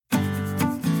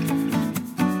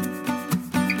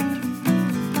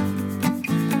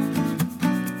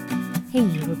Hey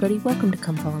everybody, welcome to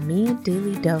Come Follow Me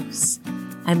Daily Dose.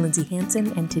 I'm Lindsay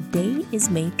Hanson and today is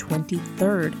May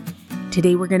 23rd.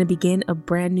 Today we're going to begin a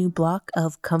brand new block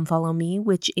of Come Follow Me,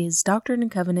 which is Doctrine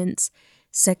and Covenants,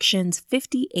 sections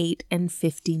 58 and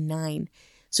 59.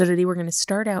 So today we're going to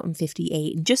start out in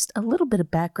 58, and just a little bit of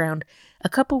background. A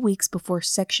couple weeks before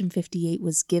section 58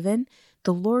 was given,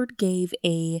 the Lord gave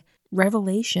a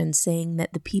revelation saying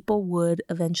that the people would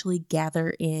eventually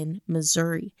gather in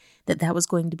Missouri, that was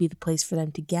going to be the place for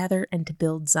them to gather and to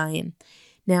build Zion.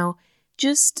 Now,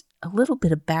 just a little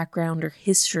bit of background or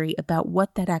history about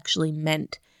what that actually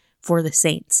meant for the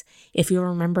saints. If you'll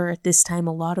remember, at this time,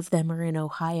 a lot of them are in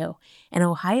Ohio, and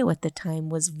Ohio at the time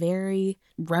was very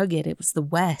rugged. It was the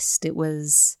West. It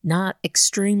was not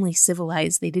extremely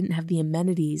civilized. They didn't have the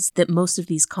amenities that most of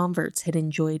these converts had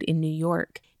enjoyed in New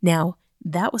York. Now,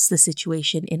 that was the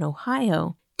situation in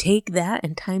Ohio. Take that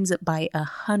and times it by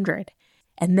 100.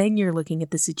 And then you're looking at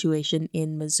the situation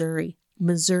in Missouri.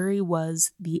 Missouri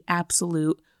was the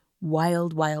absolute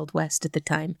wild, wild west at the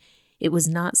time. It was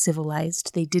not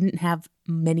civilized. They didn't have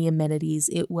many amenities.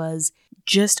 It was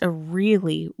just a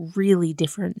really, really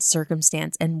different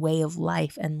circumstance and way of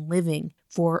life and living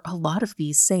for a lot of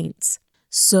these saints.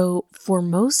 So for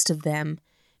most of them,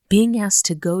 being asked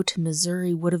to go to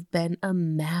Missouri would have been a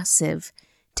massive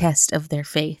test of their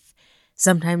faith.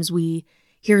 Sometimes we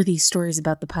hear these stories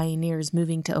about the pioneers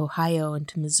moving to Ohio and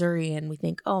to Missouri, and we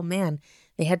think, oh man,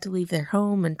 they had to leave their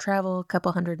home and travel a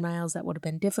couple hundred miles. That would have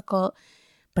been difficult.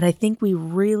 But I think we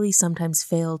really sometimes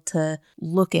fail to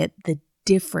look at the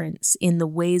difference in the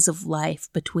ways of life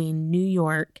between New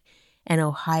York and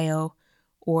Ohio,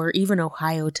 or even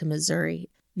Ohio to Missouri.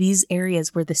 These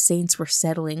areas where the saints were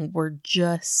settling were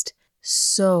just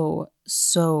so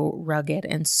rugged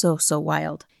and so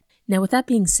wild. Now, with that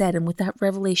being said, and with that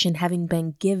revelation having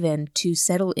been given to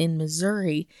settle in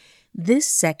Missouri, this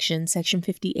section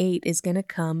 58, is going to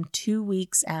come 2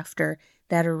 weeks after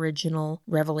that original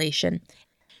revelation.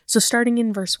 So starting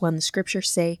in verse 1, the scriptures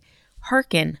say,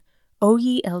 "Hearken, O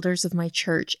ye elders of my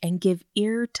church, and give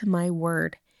ear to my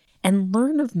word, and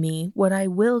learn of me what I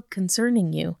will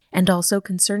concerning you, and also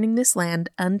concerning this land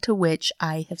unto which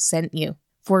I have sent you.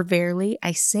 For verily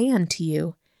I say unto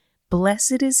you,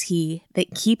 blessed is he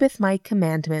that keepeth my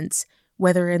commandments,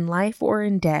 whether in life or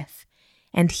in death,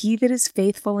 and he that is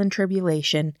faithful in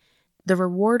tribulation, the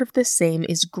reward of the same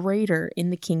is greater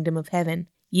in the kingdom of heaven.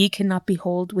 Ye cannot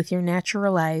behold with your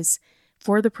natural eyes,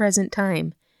 for the present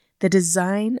time, the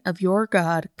design of your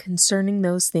God concerning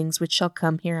those things which shall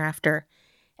come hereafter,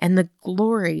 and the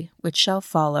glory which shall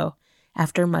follow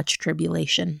after much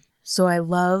tribulation." So I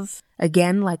love,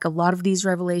 again, like a lot of these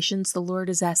revelations, the Lord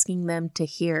is asking them to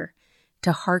hear,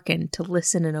 to hearken, to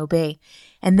listen and obey.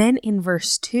 And then in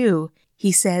verse 2,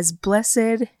 he says,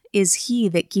 "Blessed is he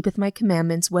that keepeth my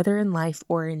commandments, whether in life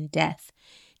or in death."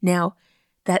 Now,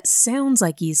 that sounds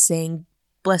like he's saying,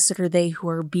 blessed are they who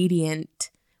are obedient,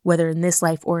 whether in this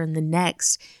life or in the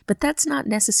next. But that's not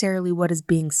necessarily what is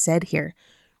being said here.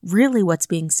 Really what's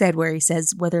being said where he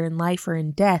says, whether in life or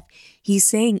in death, he's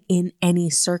saying in any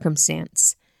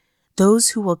circumstance. Those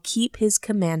who will keep his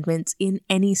commandments in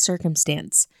any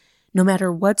circumstance, no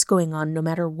matter what's going on, no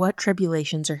matter what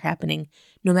tribulations are happening,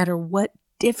 no matter what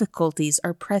difficulties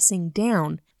are pressing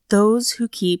down, those who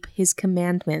keep his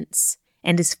commandments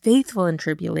and is faithful in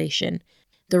tribulation,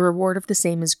 the reward of the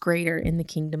same is greater in the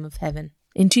kingdom of heaven.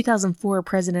 In 2004,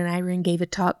 President Eyring gave a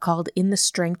talk called In the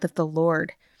Strength of the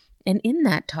Lord. And in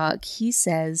that talk, he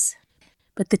says,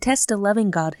 "But the test a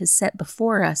loving God has set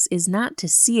before us is not to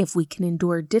see if we can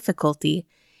endure difficulty.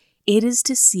 It is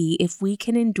to see if we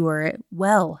can endure it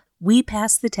well. We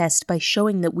pass the test by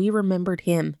showing that we remembered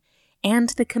him and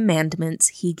the commandments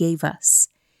he gave us.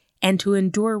 And to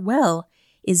endure well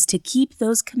is to keep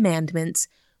those commandments,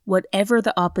 whatever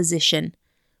the opposition,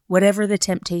 whatever the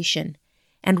temptation,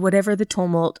 and whatever the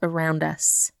tumult around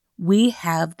us. We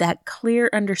have that clear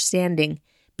understanding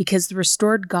because the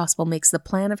restored gospel makes the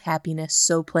plan of happiness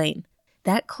so plain.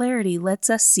 That clarity lets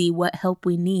us see what help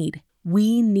we need.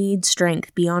 We need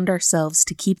strength beyond ourselves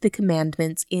to keep the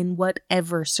commandments in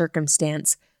whatever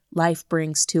circumstance life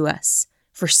brings to us.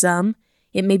 For some,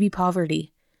 it may be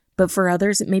poverty, but for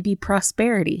others, it may be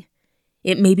prosperity.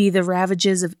 It may be the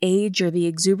ravages of age or the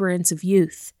exuberance of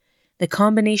youth. The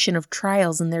combination of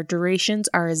trials and their durations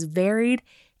are as varied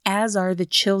as are the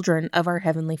children of our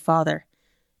Heavenly Father.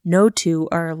 No two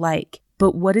are alike,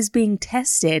 but what is being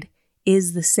tested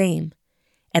is the same.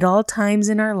 At all times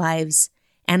in our lives,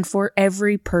 and for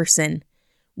every person,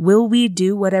 will we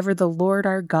do whatever the Lord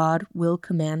our God will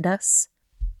command us?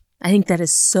 I think that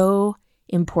is so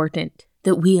important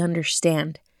that we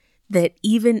understand that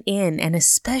even in and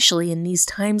especially in these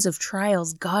times of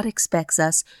trials, God expects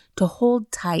us to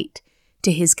hold tight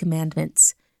to His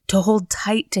commandments, to hold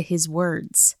tight to His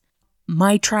words.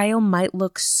 My trial might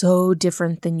look so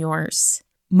different than yours.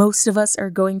 Most of us are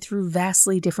going through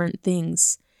vastly different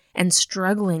things and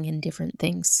struggling in different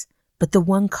things. But the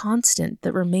one constant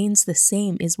that remains the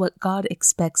same is what God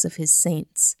expects of His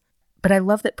saints. But I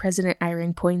love that President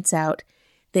Eyring points out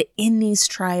that in these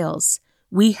trials,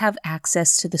 we have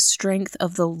access to the strength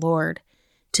of the Lord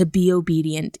to be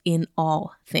obedient in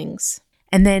all things.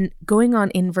 And then going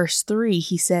on in verse 3,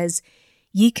 he says,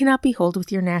 "Ye cannot behold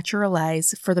with your natural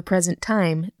eyes for the present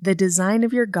time the design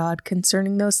of your God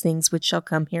concerning those things which shall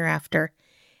come hereafter,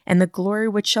 and the glory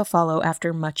which shall follow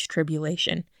after much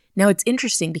tribulation." Now it's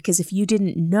interesting because if you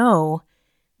didn't know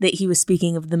that he was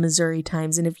speaking of the Missouri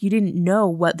times, and if you didn't know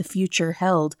what the future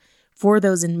held for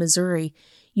those in Missouri,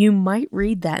 you might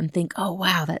read that and think, oh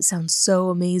wow, that sounds so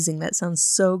amazing, that sounds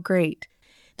so great,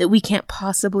 that we can't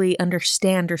possibly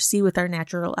understand or see with our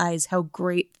natural eyes how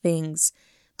great things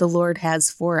the Lord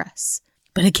has for us.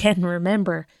 But again,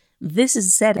 remember, this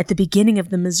is said at the beginning of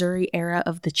the Missouri era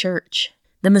of the church.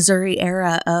 The Missouri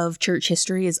era of church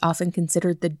history is often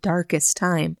considered the darkest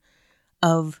time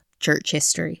of church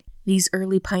history. These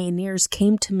early pioneers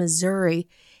came to Missouri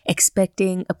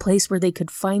expecting a place where they could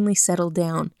finally settle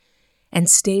down and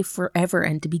stay forever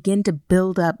and to begin to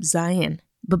build up Zion.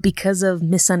 But because of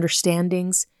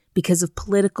misunderstandings, because of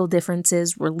political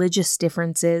differences, religious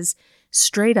differences,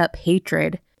 straight up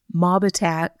hatred, mob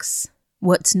attacks,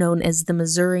 what's known as the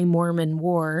Missouri Mormon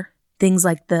War, things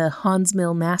like the Haun's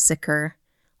Mill Massacre,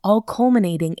 all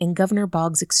culminating in Governor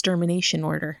Boggs' extermination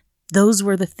order. Those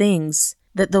were the things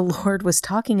that the Lord was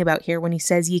talking about here when he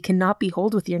says, "Ye cannot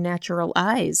behold with your natural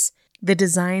eyes the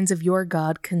designs of your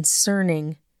God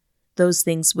concerning those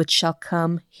things which shall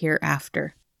come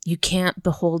hereafter." You can't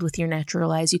behold with your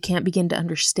natural eyes. You can't begin to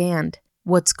understand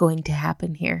what's going to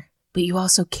happen here. But you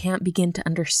also can't begin to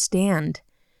understand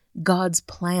God's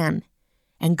plan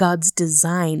and God's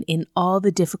design in all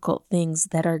the difficult things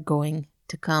that are going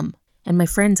to come. And my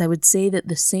friends, I would say that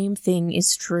the same thing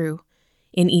is true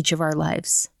in each of our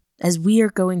lives. As we are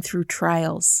going through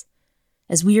trials,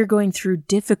 as we are going through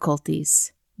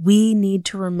difficulties, we need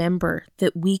to remember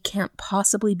that we can't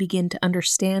possibly begin to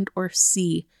understand or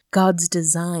see God's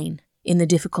design in the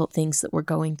difficult things that we're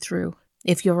going through.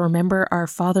 If you'll remember, our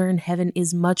Father in heaven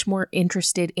is much more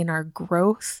interested in our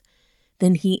growth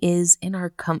than He is in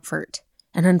our comfort.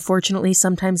 And unfortunately,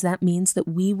 sometimes that means that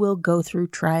we will go through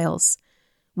trials.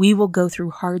 We will go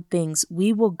through hard things.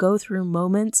 We will go through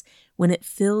moments when it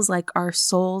feels like our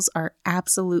souls are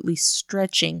absolutely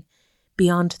stretching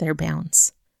beyond their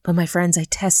bounds. But my friends, I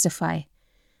testify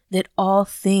that all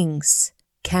things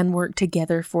can work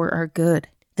together for our good.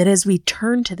 That as we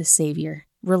turn to the Savior,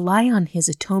 rely on His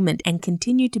atonement, and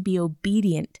continue to be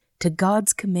obedient to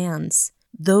God's commands,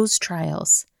 those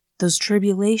trials, those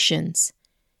tribulations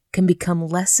can become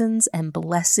lessons and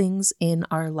blessings in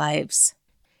our lives.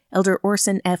 Elder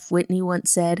Orson F. Whitney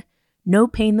once said, "No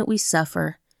pain that we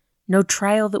suffer, no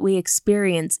trial that we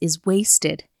experience is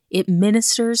wasted. It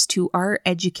ministers to our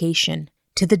education,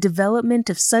 to the development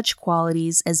of such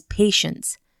qualities as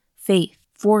patience, faith,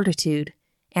 fortitude,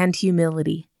 and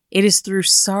humility. It is through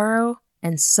sorrow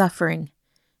and suffering,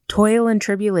 toil and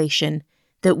tribulation,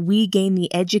 that we gain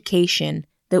the education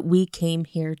that we came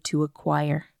here to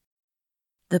acquire."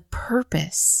 The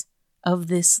purpose of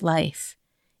this life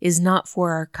is not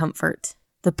for our comfort.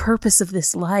 The purpose of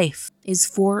this life is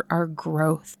for our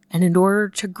growth. And in order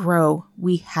to grow,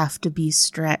 we have to be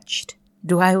stretched.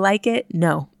 Do I like it?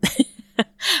 No.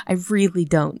 I really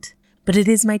don't. But it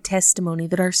is my testimony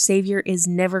that our Savior is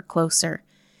never closer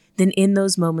than in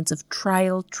those moments of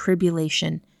trial,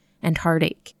 tribulation, and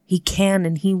heartache. He can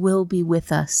and He will be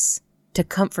with us to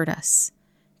comfort us,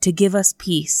 to give us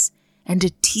peace, and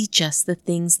to teach us the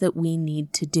things that we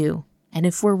need to do. And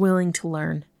if we're willing to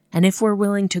learn, and if we're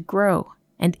willing to grow,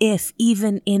 and if,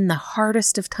 even in the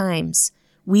hardest of times,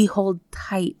 we hold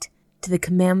tight to the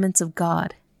commandments of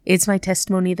God, it's my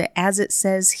testimony that, as it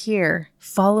says here,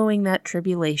 following that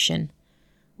tribulation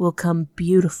will come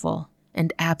beautiful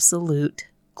and absolute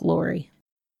glory.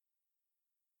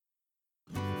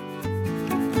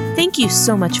 Thank you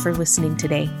so much for listening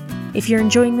today. If you're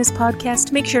enjoying this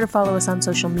podcast, make sure to follow us on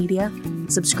social media,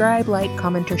 subscribe, like,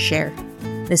 comment, or share.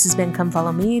 This has been Come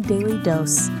Follow Me Daily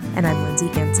Dose, and I'm Lindsay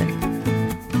Hansen.